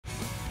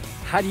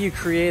How do you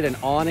create an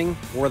awning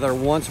where there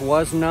once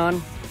was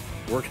none?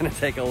 We're gonna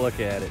take a look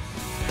at it.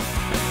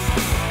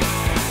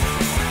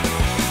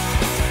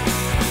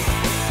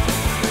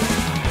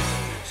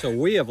 So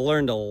we have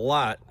learned a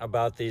lot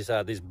about these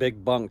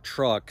big bunk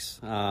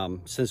trucks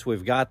since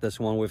we've got this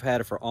one. We've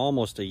had it for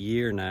almost a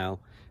year now.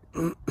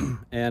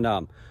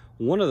 And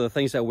one of the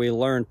things that we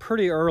learned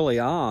pretty early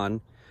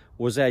on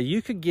was that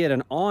you could get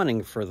an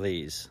awning for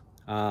these.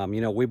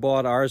 You know, we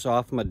bought ours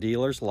off from a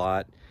dealer's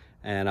lot,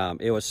 and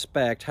it was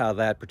spec'd how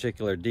that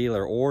particular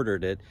dealer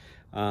ordered it.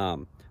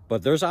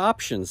 But there's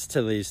options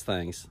to these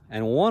things,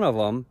 and one of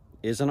them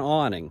is an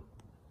awning.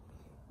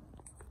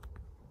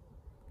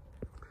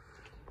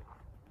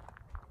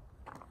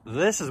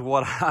 This is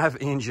what I've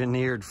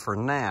engineered for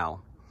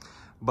now.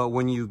 But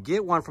when you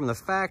get one from the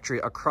factory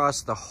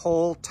across the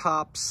whole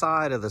top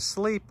side of the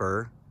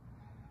sleeper,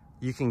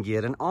 you can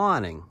get an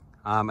awning.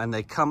 And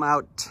they come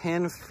out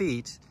 10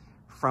 feet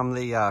from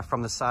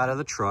the side of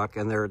the truck,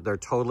 and they're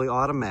totally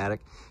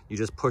automatic. You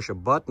just push a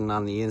button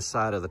on the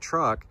inside of the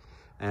truck,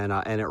 and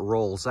it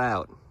rolls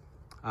out.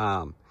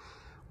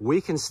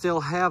 We can still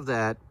have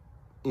that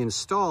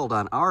installed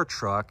on our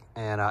truck,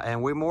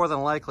 and we more than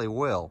likely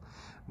will.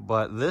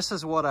 But this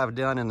is what I've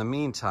done in the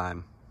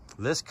meantime.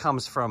 This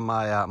comes from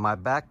my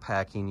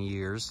backpacking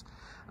years.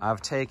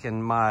 I've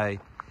taken my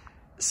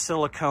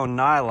silicone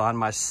nylon,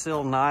 my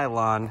sil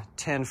nylon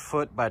 10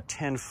 foot by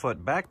 10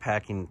 foot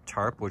backpacking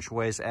tarp, which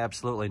weighs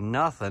absolutely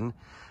nothing,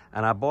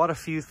 and I bought a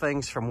few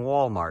things from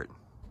Walmart.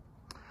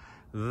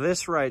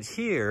 This right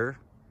here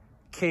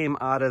came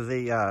out of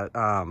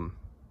the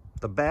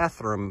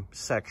bathroom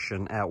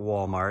section at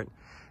Walmart,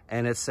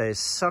 and it's a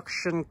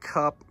suction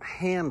cup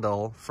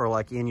handle for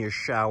like in your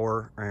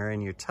shower or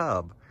in your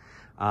tub.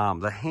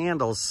 The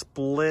handle's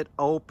split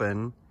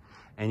open,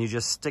 and you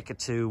just stick it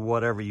to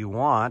whatever you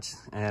want,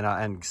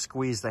 and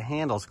squeeze the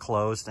handles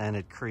closed, and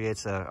it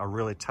creates a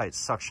really tight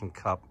suction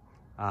cup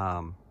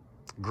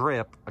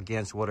grip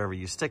against whatever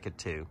you stick it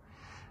to.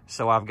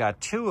 So I've got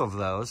 2 of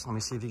those. Let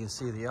me see if you can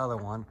see the other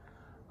one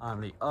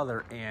on the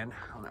other end.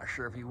 I'm not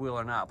sure if you will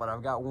or not, but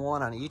I've got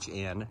one on each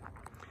end.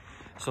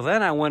 So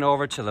then I went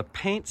over to the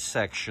paint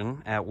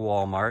section at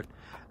Walmart,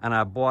 and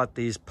I bought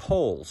these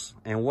poles.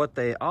 And what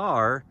they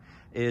are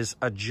is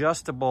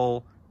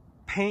adjustable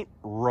paint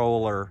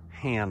roller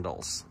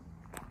handles.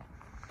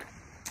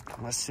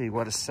 Let's see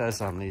what it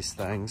says on these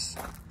things.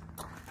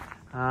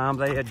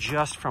 They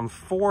adjust from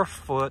 4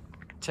 foot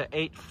to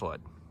 8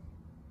 foot.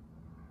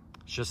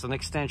 It's just an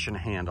extension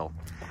handle.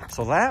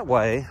 So that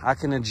way I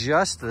can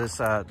adjust this,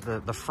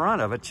 the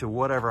front of it to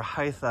whatever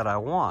height that I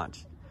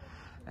want.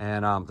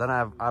 And then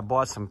I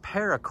bought some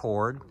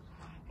paracord,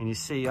 and you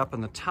see up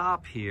in the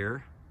top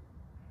here,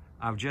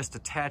 I've just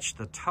attached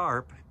the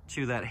tarp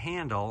to that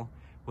handle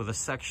with a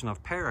section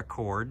of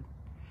paracord,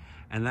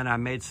 and then I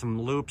made some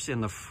loops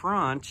in the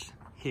front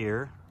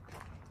here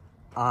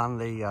on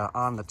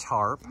the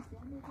tarp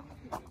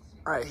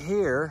right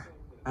here,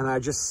 and I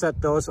just set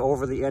those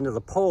over the end of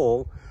the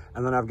pole,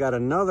 and then I've got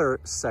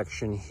another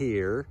section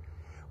here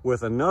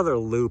with another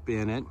loop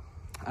in it.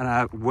 And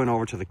I went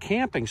over to the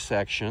camping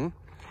section,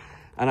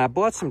 and I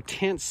bought some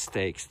tent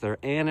stakes. They're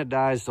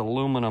anodized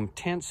aluminum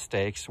tent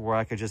stakes where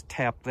I could just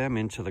tap them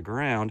into the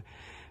ground.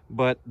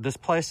 But this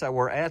place that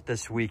we're at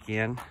this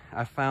weekend,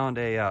 I found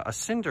a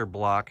cinder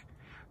block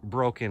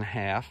broke in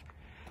half.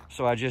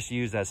 So I just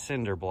used that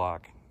cinder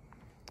block.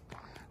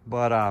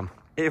 But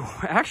it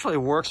actually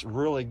works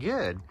really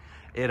good.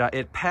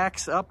 It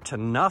packs up to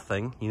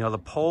nothing. You know, the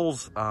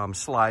poles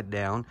slide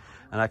down,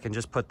 and I can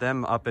just put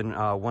them up in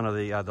one of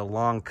the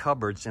long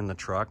cupboards in the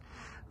truck.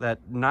 That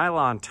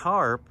nylon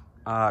tarp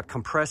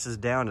compresses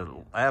down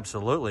to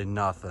absolutely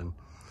nothing.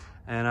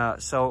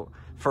 And so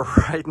for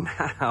right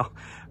now,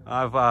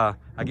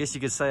 I guess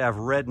you could say I've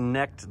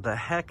rednecked the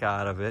heck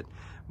out of it,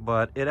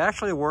 but it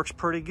actually works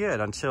pretty good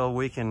until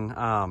we can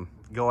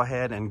go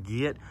ahead and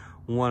get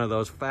one of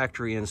those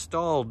factory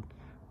installed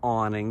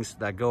awnings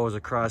that goes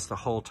across the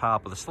whole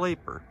top of the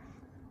sleeper.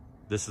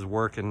 This is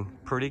working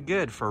pretty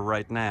good for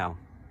right now.